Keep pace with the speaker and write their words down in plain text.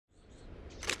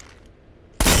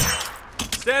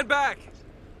Stand back!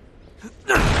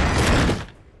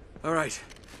 All right,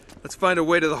 let's find a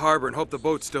way to the harbor and hope the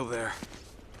boat's still there.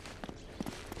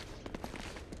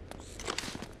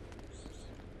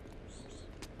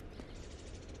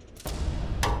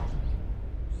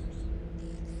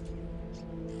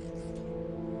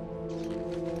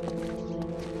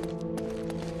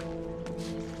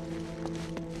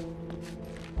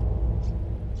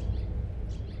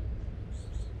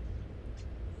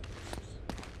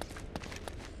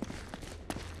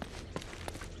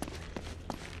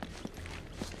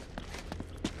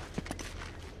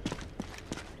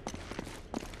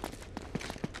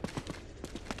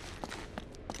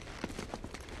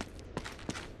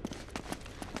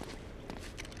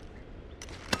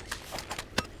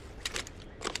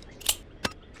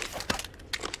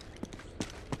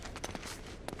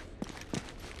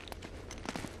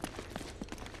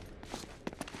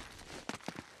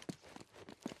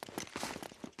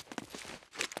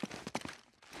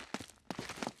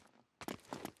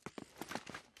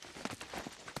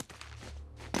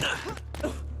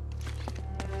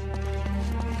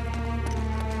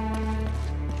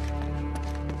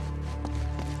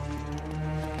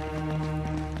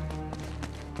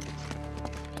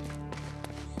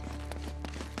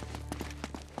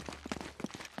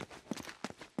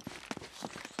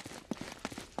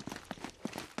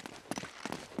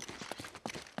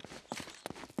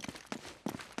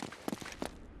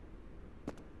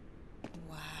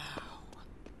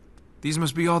 These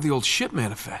must be all the old ship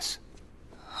manifests.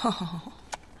 Oh.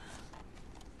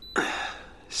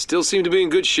 Still seem to be in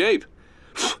good shape.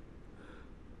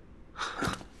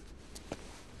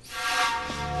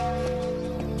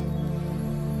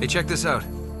 Hey, check this out.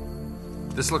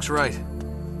 This looks right.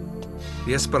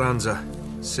 The Esperanza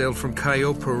sailed from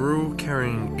Callao, Peru,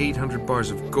 carrying 800 bars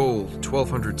of gold,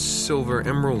 1,200 silver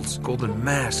emeralds, golden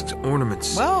masks,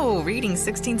 ornaments. Whoa, reading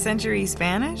 16th century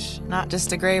Spanish? Not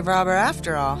just a grave robber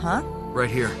after all, huh? Right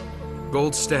here.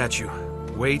 Gold statue.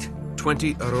 Weight,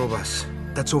 20 arrobas.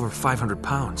 That's over 500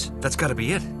 pounds. That's gotta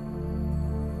be it.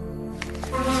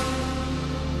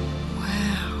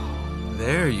 Wow.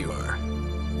 There you are.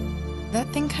 That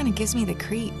thing kind of gives me the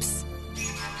creeps.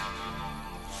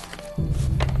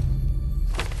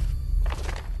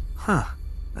 Huh.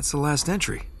 That's the last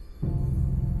entry.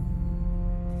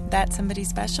 That somebody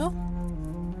special?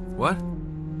 What?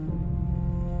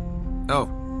 Oh.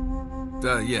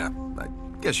 Yeah. I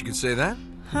guess you could say that.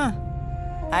 Huh.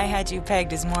 I had you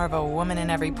pegged as more of a woman in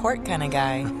every port kind of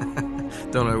guy.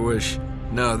 Don't I wish?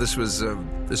 No, this was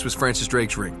Francis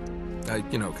Drake's ring. I,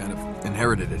 kind of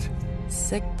inherited it.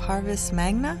 Sic parvis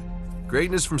magna?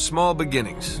 Greatness from small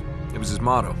beginnings. It was his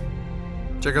motto.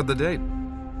 Check out the date.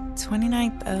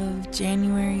 29th of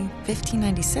January,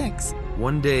 1596.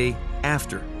 One day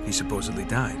after he supposedly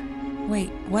died. Wait,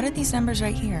 what are these numbers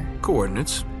right here?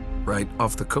 Coordinates. Right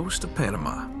off the coast of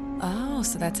Panama. Oh,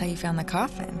 so that's how you found the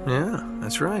coffin. Yeah,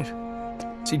 that's right.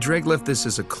 See, Drake left this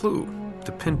as a clue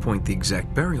to pinpoint the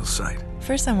exact burial site.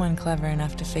 For someone clever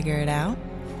enough to figure it out.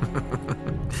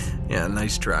 Yeah,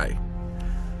 nice try.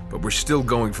 But we're still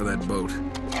going for that boat.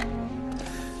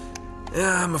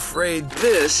 Yeah, I'm afraid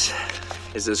this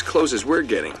is as close as we're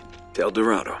getting to El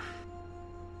Dorado.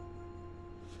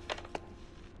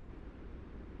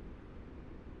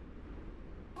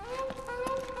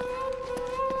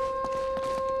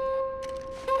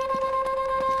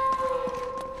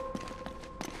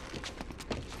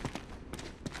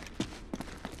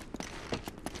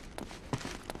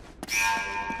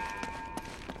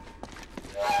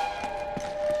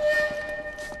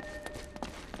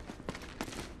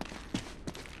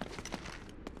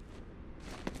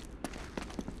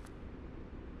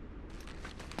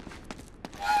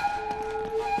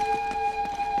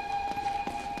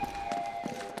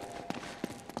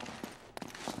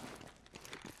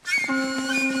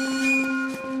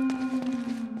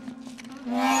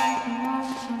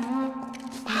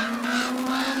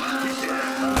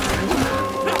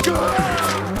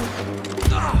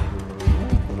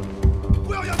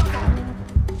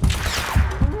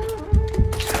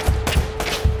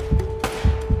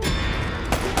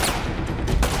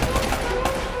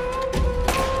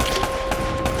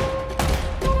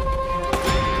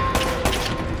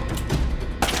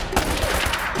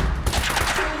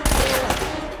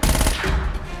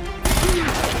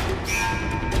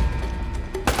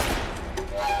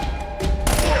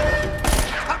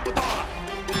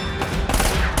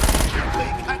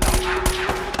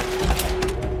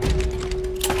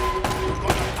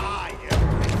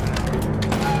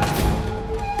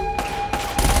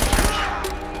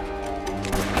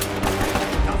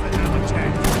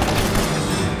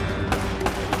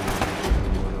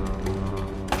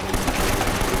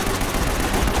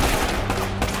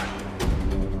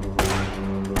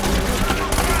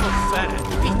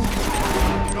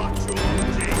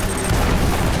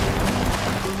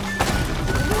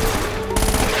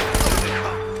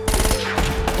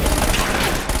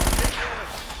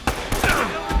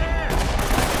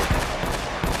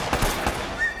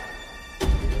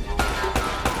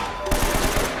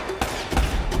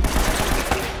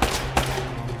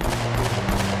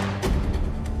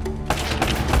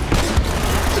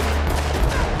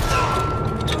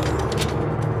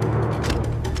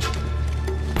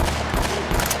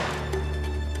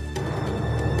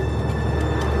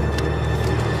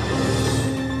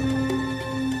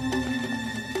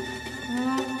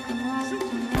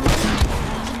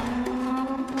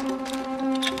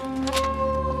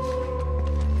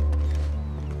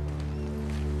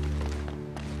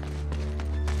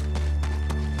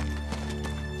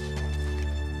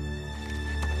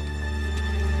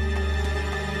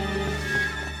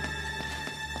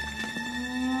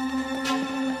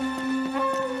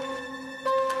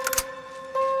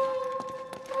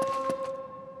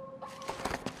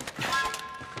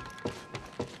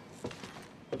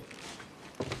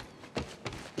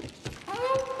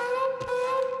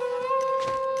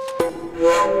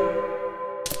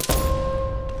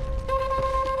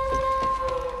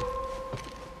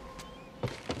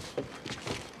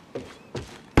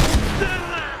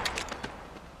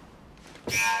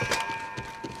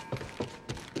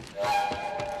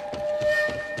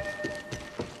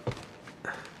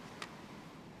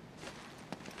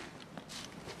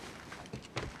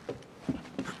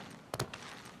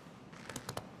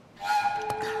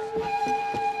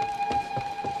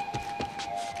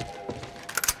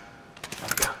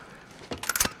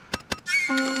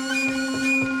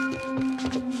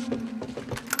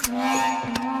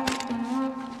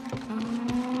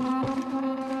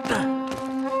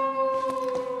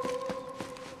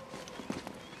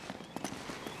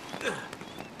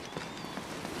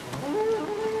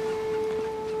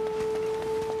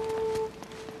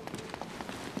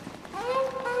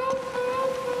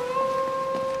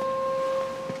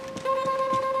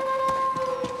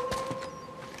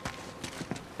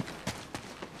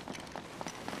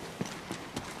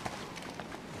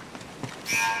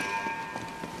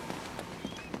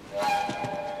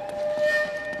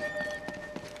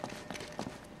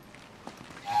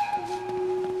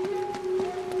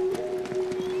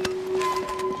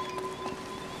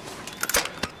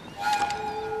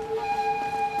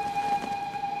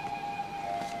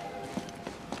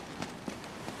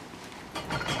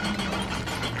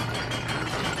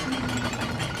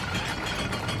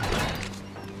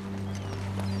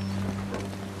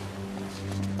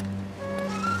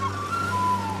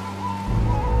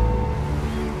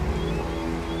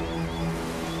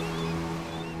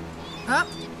 Oh,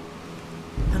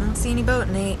 I don't see any boat,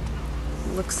 Nate.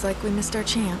 Looks like we missed our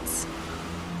chance.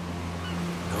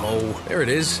 No, there it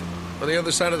is. On the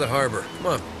other side of the harbor. Come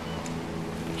on.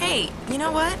 Hey, you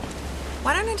know what?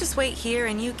 Why don't I just wait here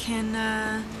and you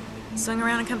can, swing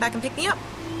around and come back and pick me up?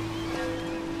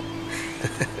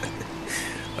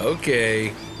 Okay,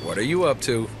 what are you up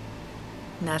to?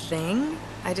 Nothing.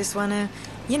 I just want to,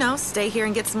 you know, stay here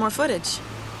and get some more footage.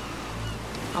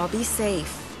 I'll be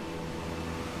safe.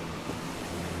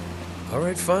 All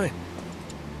right, fine.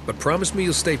 But promise me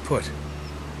you'll stay put.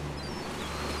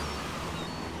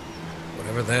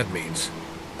 Whatever that means.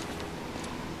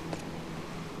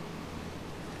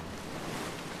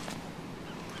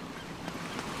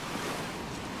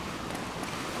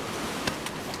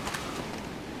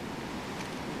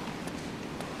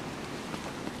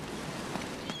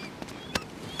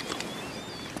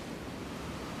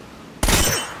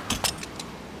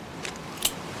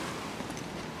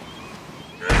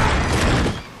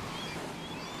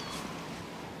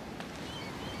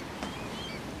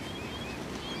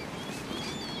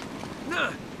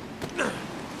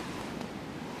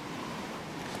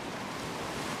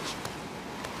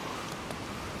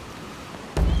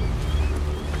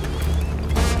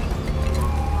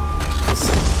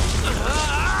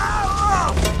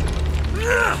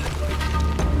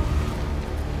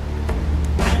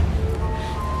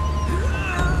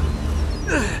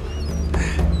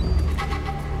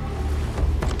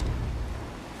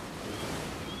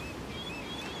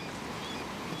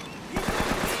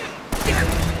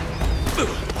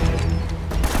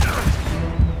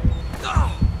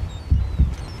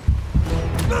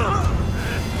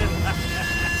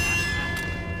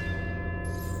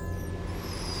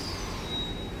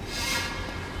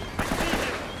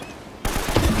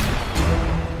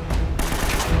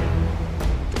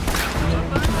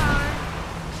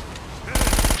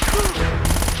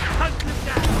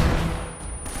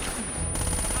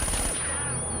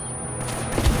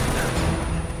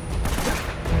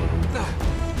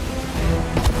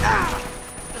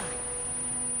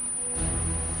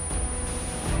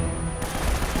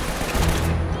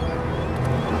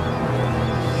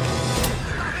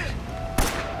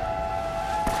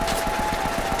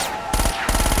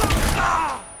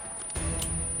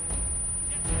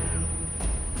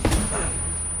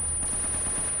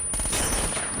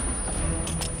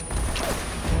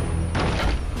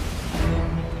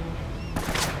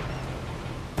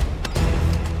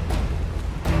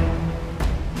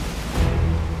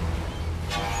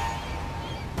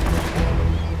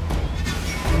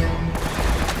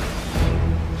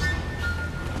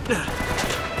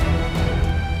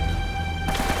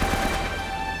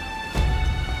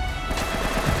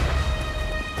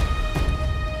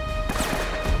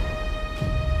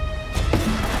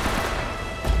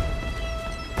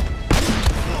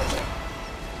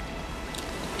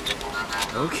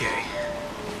 Okay.